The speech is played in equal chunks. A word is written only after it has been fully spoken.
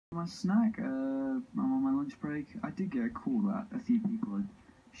My snack, I'm on my lunch break. I did get a call that a few people had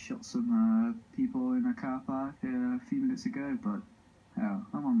shot some people in a car park a few minutes ago, but hell,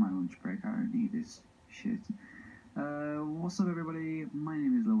 I'm on my lunch break. I don't need this shit. What's up, everybody? My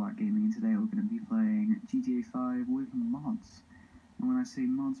name is Lowat Gaming, and today we're going to be playing GTA 5 with mods. And when I say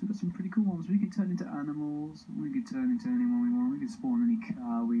mods, we've got some pretty cool ones. We can turn into animals, we can turn into anyone we want, we can spawn any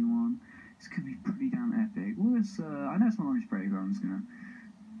car we want. It's going to be pretty damn epic. Well, I know it's my lunch break, but I'm just going to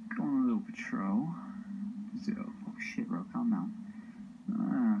go on a little patrol. Oh shit, bro, calm down.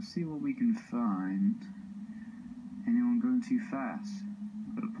 See what we can find. Anyone going too fast?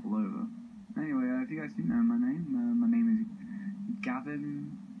 Gotta pull over. Anyway, if you guys didn't know my name is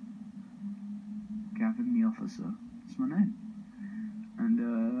Gavin. Gavin the officer. That's my name. And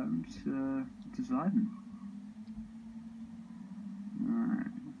I'm just vibing.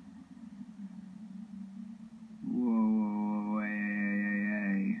 Alright. Whoa,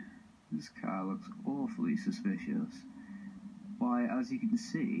 hey. This car looks awfully suspicious. Why, as you can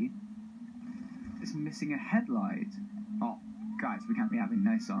see, it's missing a headlight. Oh, guys, we can't be having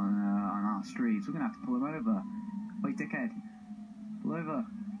this on our streets. We're gonna have to pull him over. Wait, dickhead. Pull over.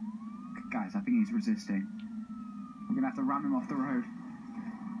 Guys, I think he's resisting. We're gonna have to ram him off the road.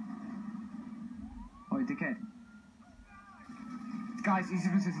 Wait, dickhead. Guys, he's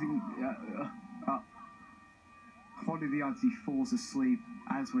resisting. What are the odds he falls asleep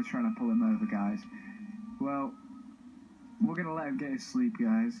as we're trying to pull him over, guys? Well, we're gonna let him get his sleep,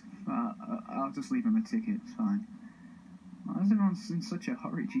 guys. I'll just leave him a ticket, it's fine. Why is everyone in such a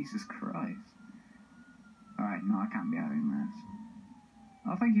hurry? Jesus Christ. Alright, no, I can't be having this.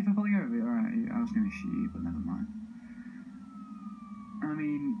 Oh, thank you for pulling over. Alright, I was gonna shoot you, but never mind. I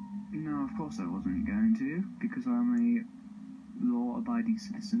mean, no, of course I wasn't going to, because I'm a law-abiding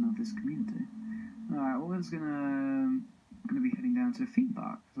citizen of this community. Alright, well, we're gonna be heading down to the theme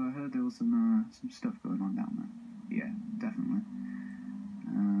park, because I heard there was some stuff going on down there. Yeah, definitely.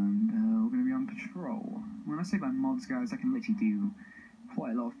 And we're going to be on patrol. When I say by mods, guys, I can literally do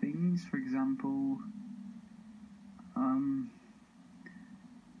quite a lot of things. For example,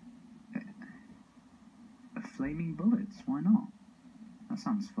 flaming bullets. Why not? That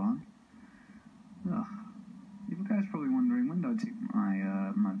sounds fun. Ugh. You guys are probably wondering, when do I take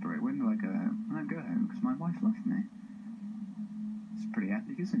my break? When do I go home? I don't go home because my wife left me. It's pretty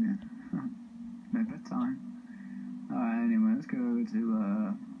epic, isn't it? No bedtime. Alright, anyway, let's go over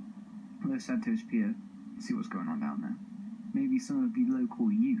to the Santos Pier, see what's going on down there. Maybe some of the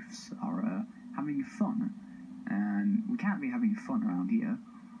local youths are having fun, and we can't be having fun around here.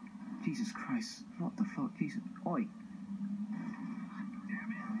 Jesus Christ, what the fuck, Jesus, oi!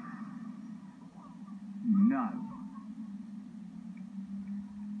 No.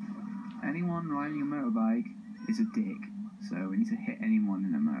 Anyone riding a motorbike is a dick, so we need to hit anyone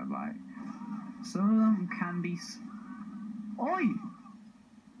in a motorbike. Some of them can be... Oi!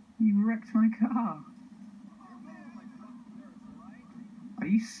 You wrecked my car. Are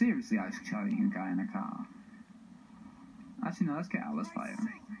you seriously ice charging a guy in a car? Actually, no, let's get out, let's fight him.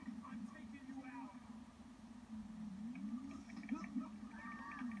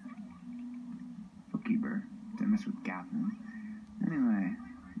 Fuck you, bro. Don't mess with Gavin. Anyway,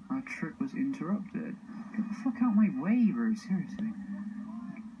 our trip was interrupted. Get the fuck out of my way, bro, seriously.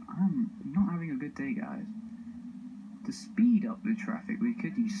 I'm not having a good day, guys. To speed up the traffic, we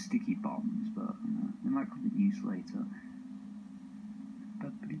could use sticky bombs, but they might come in use later.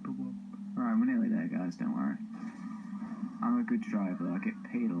 Alright, we're nearly there, guys, don't worry. I'm a good driver, I get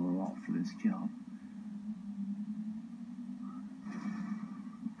paid a lot for this job.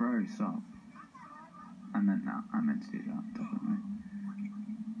 Bro, stop. I meant to do that, definitely.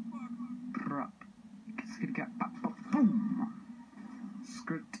 Prop. Boom!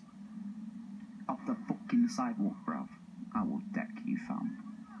 Skirt. Up the fucking sidewalk, bruv. I will deck you, fam.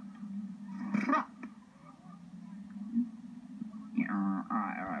 Prop! Yeah,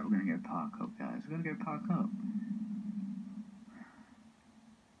 alright, we're gonna go park up, guys. We're gonna go park up.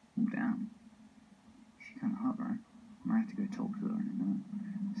 Oh, damn. She's kinda hot, right? I might have to go talk to her in a minute.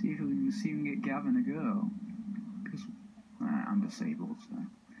 See if we can get Gavin a girl. Because I'm disabled, so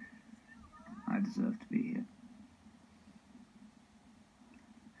I deserve to be here.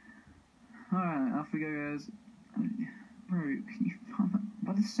 Alright, off we go, guys. Bro, can you...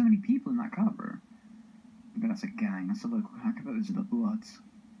 But there's so many people in that car, bro. I bet that's a gang. That's a local... I bet those are the Bloods.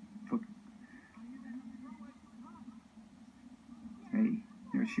 Fuck. Hey,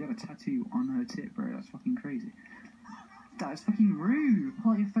 she got a tattoo on her tit, bro. That's fucking crazy. That is fucking rude.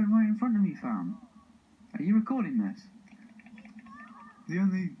 Pull out your phone right in front of me, fam. Are you recording this? The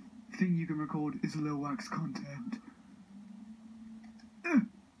only thing you can record is low wax content.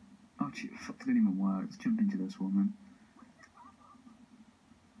 fuck, didn't even work. Let's jump into this woman.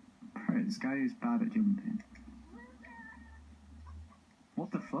 Bro, this guy is bad at jumping.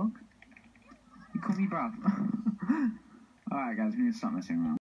 What the fuck? You call me bruv? Alright guys, we need to stop messing around.